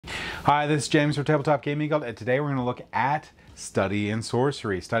Hi, this is James from Tabletop Gaming Guild, and today we're going to look at Study in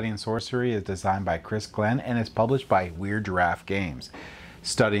Sorcery. Study in Sorcery is designed by Chris Glenn and is published by Weird Giraffe Games.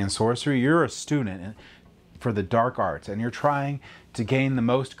 Study in Sorcery, you're a student for the dark arts, and you're trying to gain the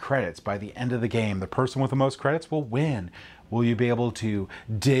most credits by the end of the game. The person with the most credits will win. Will you be able to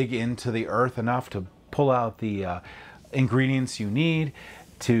dig into the earth enough to pull out the ingredients you need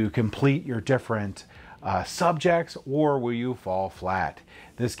to complete your different subjects, or will you fall flat?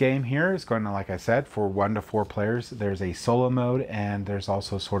 This game here is going to, like I said, for 1 to 4 players. There's a solo mode, and there's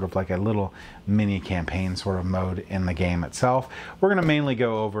also sort of like a little mini campaign sort of mode in the game itself. We're going to mainly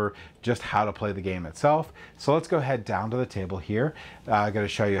go over just how to play the game itself. So let's go ahead down to the table here. I'm going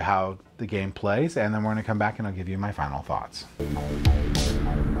to show you how the game plays, and then we're going to come back and I'll give you my final thoughts.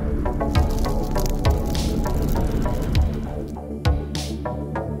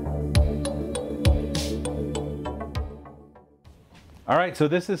 All right, so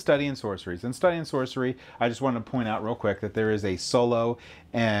this is Study in Sorceries. In Study in Sorcery, I just want to point out real quick that there is a solo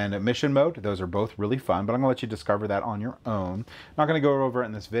and a mission mode. Those are both really fun, but I'm going to let you discover that on your own. I'm not going to go over it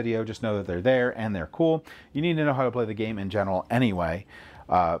in this video. Just know that they're there and they're cool. You need to know how to play the game in general anyway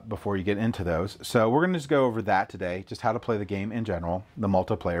before you get into those. So we're going to just go over that today, just how to play the game in general, the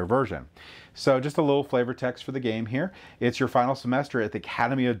multiplayer version. So just a little flavor text for the game here. It's your final semester at the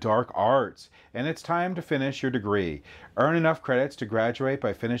Academy of Dark Arts, and it's time to finish your degree. Earn enough credits to graduate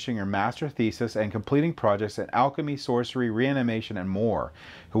by finishing your master thesis and completing projects in alchemy, sorcery, reanimation, and more.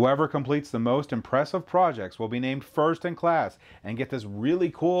 Whoever completes the most impressive projects will be named first in class and get this really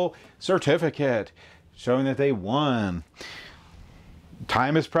cool certificate showing that they won.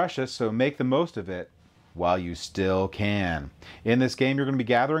 Time is precious, so make the most of it while you still can. In this game, you're going to be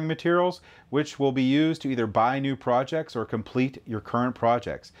gathering materials which will be used to either buy new projects or complete your current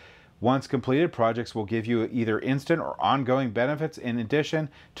projects. Once completed, projects will give you either instant or ongoing benefits in addition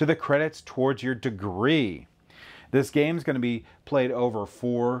to the credits towards your degree. This game is going to be played over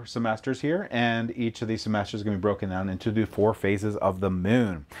 4 semesters here, and each of these semesters is going to be broken down into the 4 phases of the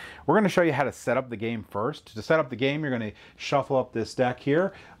moon. We're going to show you how to set up the game first. To set up the game, you're going to shuffle up this deck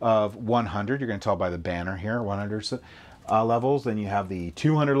here of 100. You're going to tell by the banner here, 100 levels. Then you have the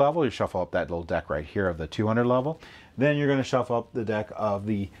 200 level. You shuffle up that little deck right here of the 200 level. Then you're going to shuffle up the deck of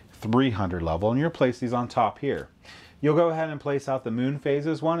the 300 level, and you'll place these on top here. You'll go ahead and place out the moon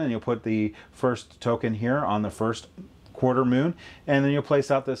phases one, and you'll put the first token here on the first quarter moon, and then you'll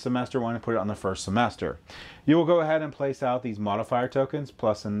place out the semester one and put it on the first semester. You will go ahead and place out these modifier tokens,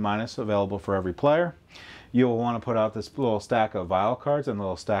 plus and minus, available for every player. You'll want to put out this little stack of vial cards and a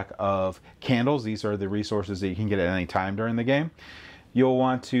little stack of candles. These are the resources that you can get at any time during the game. You'll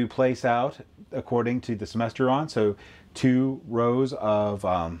want to place out according to the semester you're on, so 2 rows of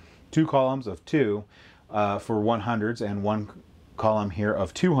 2 columns of 2 for 100s and 1 column here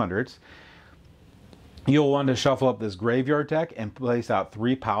of 200s. You'll want to shuffle up this graveyard deck and place out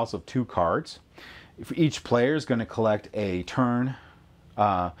 3 piles of 2 cards. Each player is going to collect a turn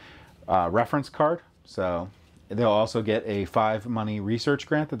reference card. So they'll also get a 5 money research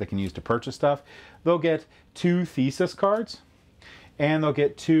grant that they can use to purchase stuff. They'll get 2 thesis cards, and they'll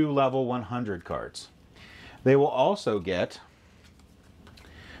get 2 level 100 cards. They will also get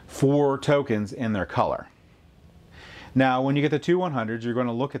 4 tokens in their color. Now, when you get the 2 100s, you're going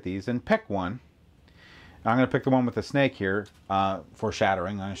to look at these and pick one. I'm going to pick the one with the snake here for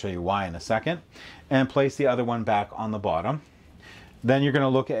shattering. I'm going to show you why in a second. And place the other one back on the bottom. Then you're going to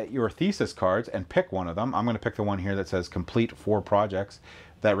look at your thesis cards and pick one of them. I'm going to pick the one here that says complete 4 projects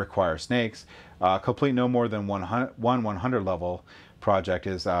that require snakes. Complete no more than one 100 level project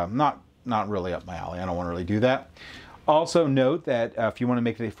is not really up my alley. I don't want to really do that. Also note that if you want to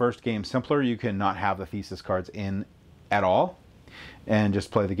make the first game simpler, you can not have the thesis cards in at all and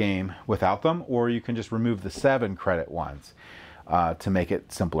just play the game without them, or you can just remove the 7 credit ones to make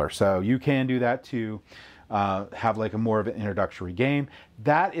it simpler. So you can do that to have like a more of an introductory game.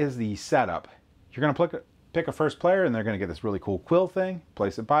 That is the setup. You're going to pick a first player, and they're going to get this really cool quill thing,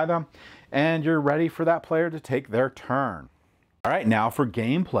 place it by them, and you're ready for that player to take their turn. All right, now for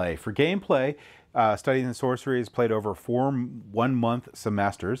gameplay. For gameplay, Study in Sorcery is played over 4 one-month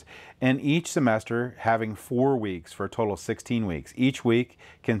semesters, and each semester having 4 weeks for a total of 16 weeks. Each week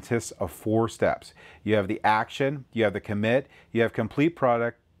consists of 4 steps. You have the action, you have the commit, you have complete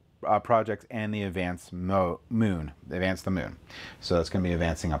projects, and the advance the moon. So that's going to be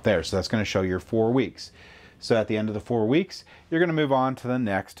advancing up there. So that's going to show your 4 weeks. So at the end of the 4 weeks, you're going to move on to the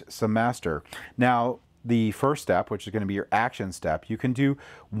next semester. Now, the first step, which is going to be your action step, you can do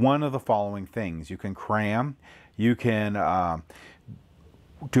one of the following things. You can cram, you can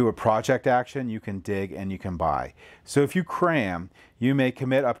do a project action, you can dig and you can buy. So if you cram, you may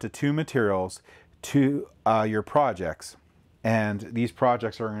commit up to 2 materials to your projects. And these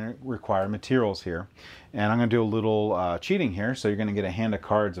projects are going to require materials here. And I'm going to do a little cheating here. So you're going to get a hand of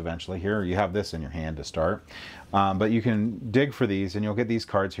cards eventually here. You have this in your hand to start. But you can dig for these and you'll get these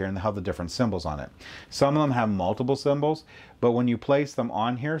cards here and they'll have the different symbols on it. Some of them have multiple symbols, but when you place them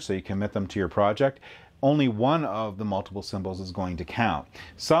on here, so you commit them to your project, only one of the multiple symbols is going to count.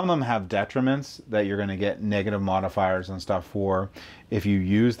 Some of them have detriments that you're going to get negative modifiers and stuff for if you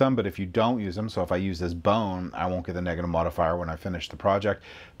use them, but if you don't use them, so if I use this bone, I won't get the negative modifier when I finish the project.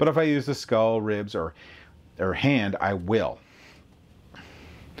 But if I use the skull, ribs, or hand, I will.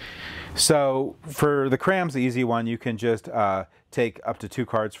 So for the crams, the easy one, you can just take up to 2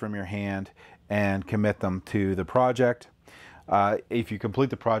 cards from your hand and commit them to the project. If you complete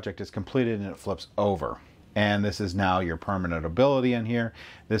the project, it's completed and it flips over. And this is now your permanent ability in here.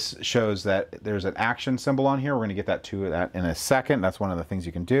 This shows that there's an action symbol on here. We're going to get to that in a second. That's one of the things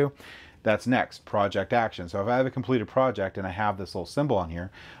you can do. That's next, project action. So if I have a completed project and I have this little symbol on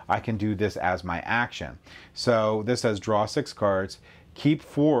here, I can do this as my action. So this says draw 6 cards, keep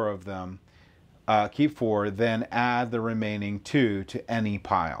 4 of them, keep 4, then add the remaining 2 to any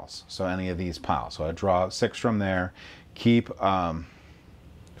piles. So any of these piles. So I draw 6 from there, keep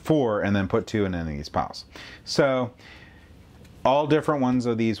 4, and then put 2 in any of these piles. So all different ones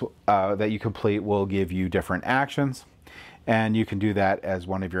of these that you complete will give you different actions, and you can do that as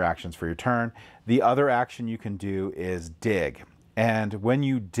one of your actions for your turn. The other action you can do is dig, and when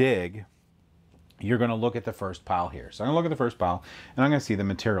you dig, you're going to look at the first pile here. So I'm going to look at the first pile, and I'm going to see the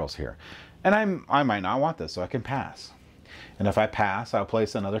materials here. And I might not want this, so I can pass. And if I pass, I'll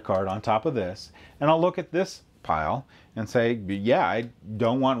place another card on top of this, and I'll look at this pile and say, yeah, I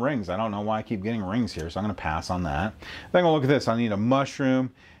don't want rings. I don't know why I keep getting rings here, so I'm going to pass on that. Then I'm going to look at this. I need a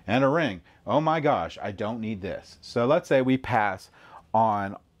mushroom and a ring. Oh my gosh, I don't need this. So let's say we pass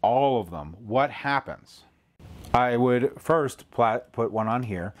on all of them. What happens? I would first put one on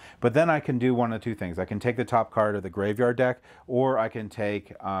here, but then I can do one of 2 things. I can take the top card of the graveyard deck, or I can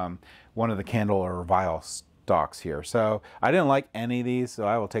take one of the candle or vial stalks here. So I didn't like any of these, so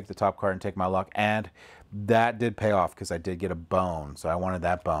I will take the top card and take my luck, and that did pay off because I did get a bone, so I wanted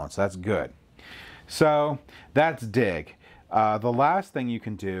that bone, so that's good. So that's dig. The last thing you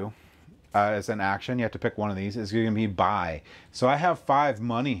can do as an action, you have to pick one of these, is going to be buy. So I have 5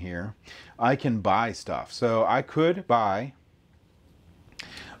 money here. I can buy stuff. So I could buy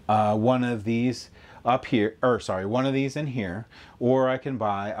one of these up here, or sorry, one of these in here, or I can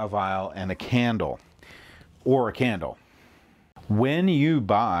buy a vial and a candle, or a candle. When you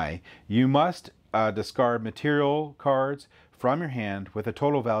buy, you must discard material cards from your hand with a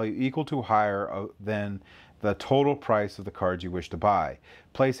total value equal to or higher than the total price of the cards you wish to buy.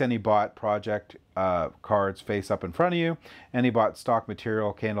 Place any bought project cards face up in front of you, any bought stock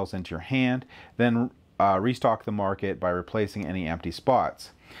material candles into your hand, then restock the market by replacing any empty spots.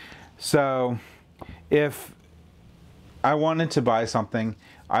 So if I wanted to buy something,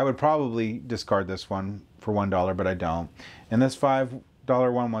 I would probably discard this one for $1, but I don't. And this $5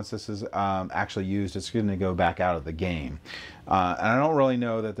 one, once this is actually used, it's going to go back out of the game. And I don't really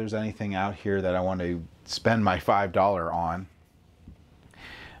know that there's anything out here that I want to spend my $5 on.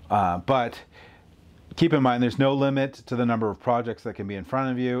 But keep in mind, there's no limit to the number of projects that can be in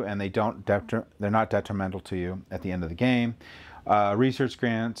front of you, and they're not detrimental to you at the end of the game. Research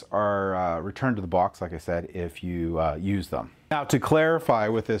grants are returned to the box, like I said, if you use them. Now, to clarify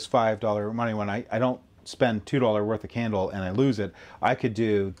with this $5 money, when I don't spend $2 worth of candle and I lose it, I could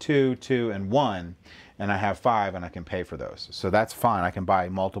do 2, 2, and 1, and I have 5 and I can pay for those. So that's fine. I can buy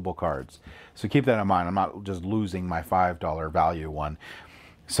multiple cards. So keep that in mind. I'm not just losing my $5 value one.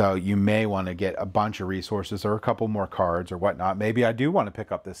 So you may want to get a bunch of resources or a couple more cards or whatnot. Maybe I do want to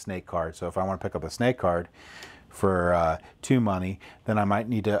pick up this snake card. So if I want to pick up a snake card for 2 money, then I might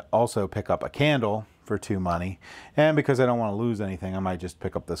need to also pick up a candle for 2 money. And because I don't want to lose anything, I might just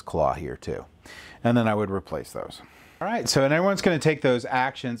pick up this claw here too. And then I would replace those. All right, so and everyone's going to take those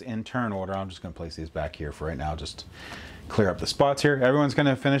actions in turn order. I'm just going to place these back here for right now, just clear up the spots here. Everyone's going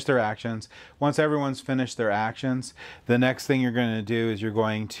to finish their actions. Once everyone's finished their actions, the next thing you're going to do is you're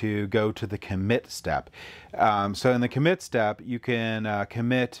going to go to the commit step. So in the commit step, you can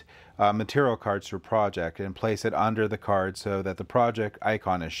commit material cards to a project and place it under the card so that the project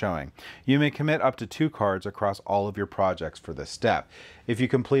icon is showing. You may commit up to 2 cards across all of your projects for this step. If you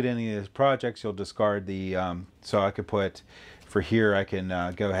complete any of these projects, you'll discard the, so I could put, for here, I can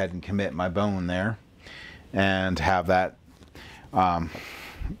go ahead and commit my bone there and have that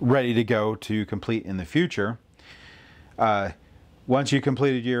ready to go to complete in the future. Once you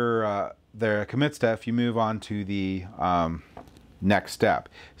completed your the commit step, you move on to the next step.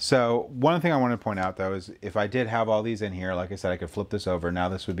 So one thing I want to point out though is if I did have all these in here, like I said, I could flip this over. Now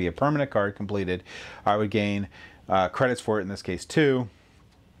this would be a permanent card completed. I would gain credits for it, in this case 2.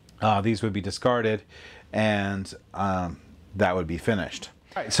 These would be discarded, and that would be finished.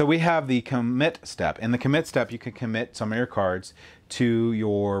 All right, so we have the commit step. In the commit step, you can commit some of your cards to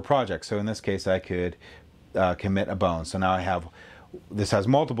your project. So in this case, I could commit a bone. So now I have, this has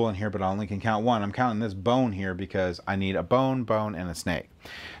multiple in here, but I only can count 1. I'm counting this bone here because I need a bone, and a snake.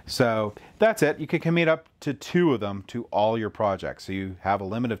 So that's it. You can commit up to 2 of them to all your projects. So you have a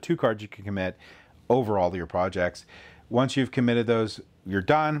limit of 2 cards you can commit over all of your projects. Once you've committed those, you're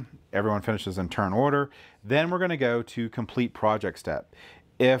done. Everyone finishes in turn order. Then we're going to go to complete project step.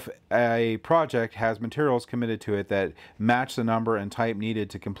 If a project has materials committed to it that match the number and type needed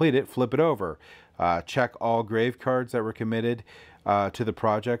to complete it, flip it over. Check all grave cards that were committed to the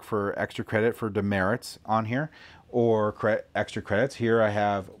project for extra credit for demerits on here, or extra credits. Here I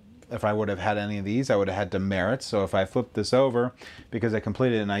have, if I would have had any of these, I would have had demerits. So if I flip this over, because I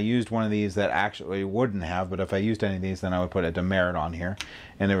completed it and I used one of these that actually wouldn't have, but if I used any of these, then I would put a demerit on here,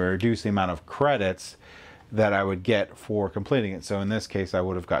 and it would reduce the amount of credits that I would get for completing it. So in this case, I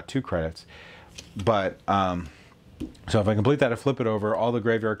would have got 2 credits. But so if I complete that, I flip it over, all the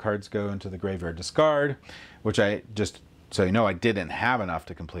graveyard cards go into the graveyard discard, which I just, so you know I didn't have enough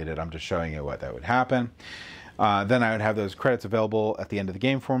to complete it. I'm just showing you what that would happen. Then I would have those credits available at the end of the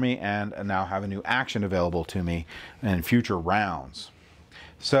game for me, and now have a new action available to me in future rounds.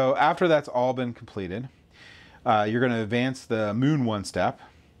 So after that's all been completed, you're going to advance the moon 1 step.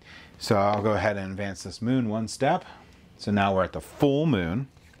 So I'll go ahead and advance this moon 1 step. So now we're at the full moon.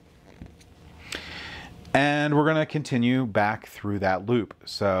 And we're going to continue back through that loop.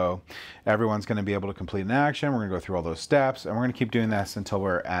 So everyone's going to be able to complete an action. We're going to go through all those steps, and we're going to keep doing this until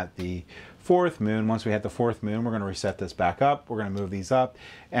we're at the 4th moon. Once we hit the 4th moon, we're going to reset this back up. We're going to move these up,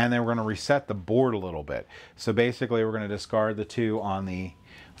 and then we're going to reset the board a little bit. So basically, we're going to discard the 2 on the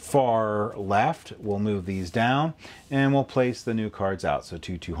far left. We'll move these down, and we'll place the new cards out. So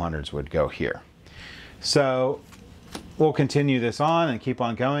 2 200s would go here. So we'll continue this on and keep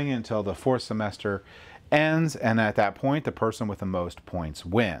on going until the 4th semester ends, and at that point the person with the most points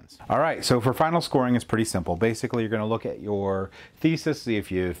wins. All right, so for final scoring, it's pretty simple. Basically, you're going to look at your thesis, see if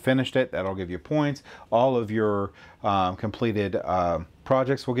you finished it. That'll give you points. All of your completed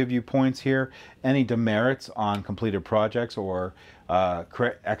projects will give you points here. Any demerits on completed projects or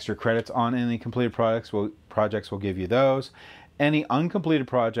extra credits on any completed projects will give you those. Any uncompleted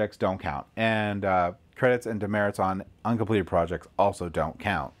projects don't count, and credits and demerits on uncompleted projects also don't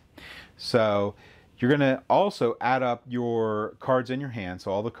count. So you're going to also add up your cards in your hand.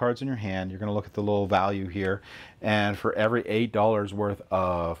 So all the cards in your hand, you're going to look at the little value here. And for every $8 worth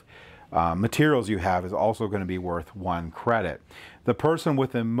of materials you have is also going to be worth 1 credit. The person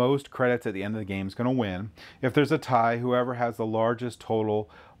with the most credits at the end of the game is going to win. If there's a tie, whoever has the largest total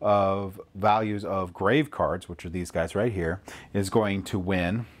of values of grave cards, which are these guys right here, is going to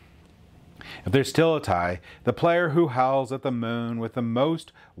win. If there's still a tie, the player who howls at the moon with the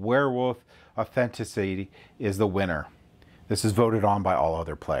most werewolf authenticity is the winner. This is voted on by all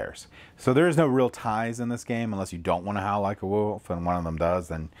other players. So there is no real ties in this game unless you don't want to howl like a wolf and one of them does,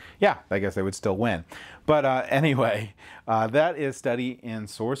 then yeah, I guess they would still win. But anyway, that is Study in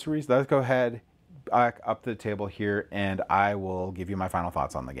Sorcery. So let's go ahead back up to the table here, and I will give you my final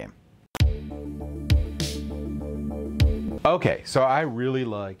thoughts on the game. Okay, so I really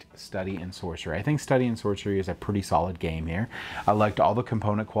liked Study in Sorcery. I think Study in Sorcery is a pretty solid game here. I liked all the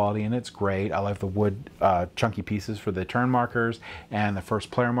component quality, and it's great. I like the wood chunky pieces for the turn markers, and the first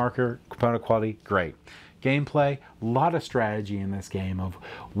player marker component quality, great. Gameplay, a lot of strategy in this game of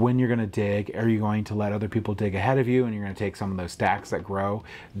when you're going to dig. Are you going to let other people dig ahead of you, and you're going to take some of those stacks that grow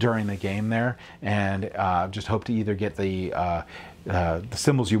during the game there, and just hope to either get the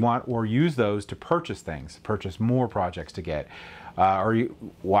symbols you want, or use those to purchase things, purchase more projects to get, or you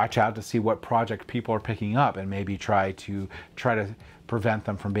watch out to see what project people are picking up, and maybe try to prevent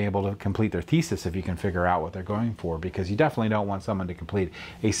them from being able to complete their thesis if you can figure out what they're going for, because you definitely don't want someone to complete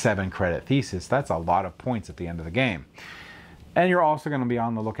a 7-credit thesis. That's a lot of points at the end of the game. And you're also going to be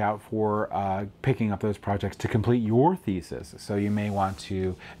on the lookout for picking up those projects to complete your thesis. So you may want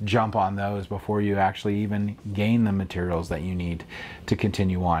to jump on those before you actually even gain the materials that you need to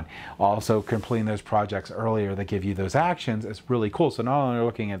continue on. Also, completing those projects earlier that give you those actions is really cool. So not only are you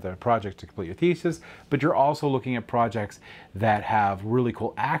looking at the project to complete your thesis, but you're also looking at projects that have really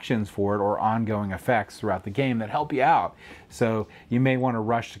cool actions for it or ongoing effects throughout the game that help you out. So you may want to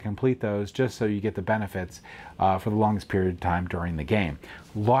rush to complete those just so you get the benefits for the longest period of time time during the game.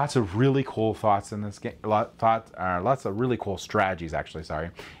 Lots of really cool thoughts in this game. Lots of really cool strategies, actually, sorry,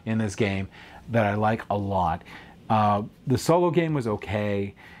 in this game that I like a lot. The solo game was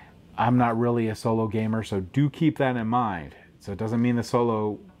okay. I'm not really a solo gamer, so do keep that in mind. So it doesn't mean the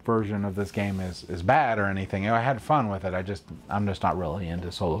solo version of this game is bad or anything. I had fun with it. I'm just not really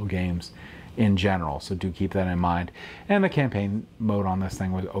into solo games in general, so do keep that in mind. And the campaign mode on this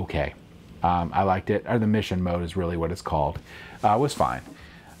thing was okay. I liked it, or the mission mode is really what it's called. Was fine.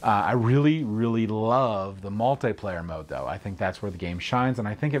 I really, really love the multiplayer mode, though. I think that's where the game shines, and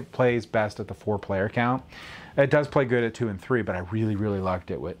I think it plays best at the 4-player count. It does play good at 2 and 3, but I really, really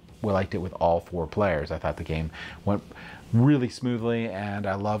liked it with all 4 players. I thought the game went really smoothly, and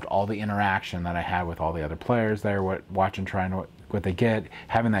I loved all the interaction that I had with all the other players there, watching, trying what they get.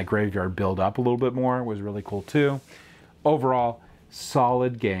 Having that graveyard build up a little bit more was really cool too. Overall,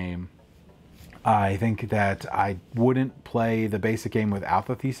 solid game. I think that I wouldn't play the basic game without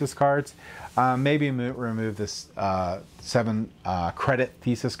the thesis cards. Maybe remove this 7 credit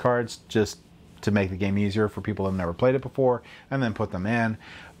thesis cards just to make the game easier for people who have never played it before, and then put them in.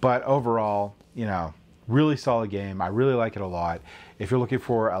 But overall, you know, really solid game. I really like it a lot. If you're looking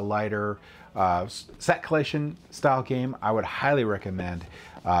for a lighter set collection style game, I would highly recommend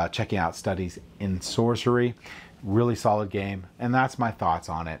checking out Studies in Sorcery. Really solid game, and that's my thoughts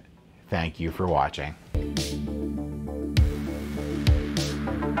on it. Thank you for watching.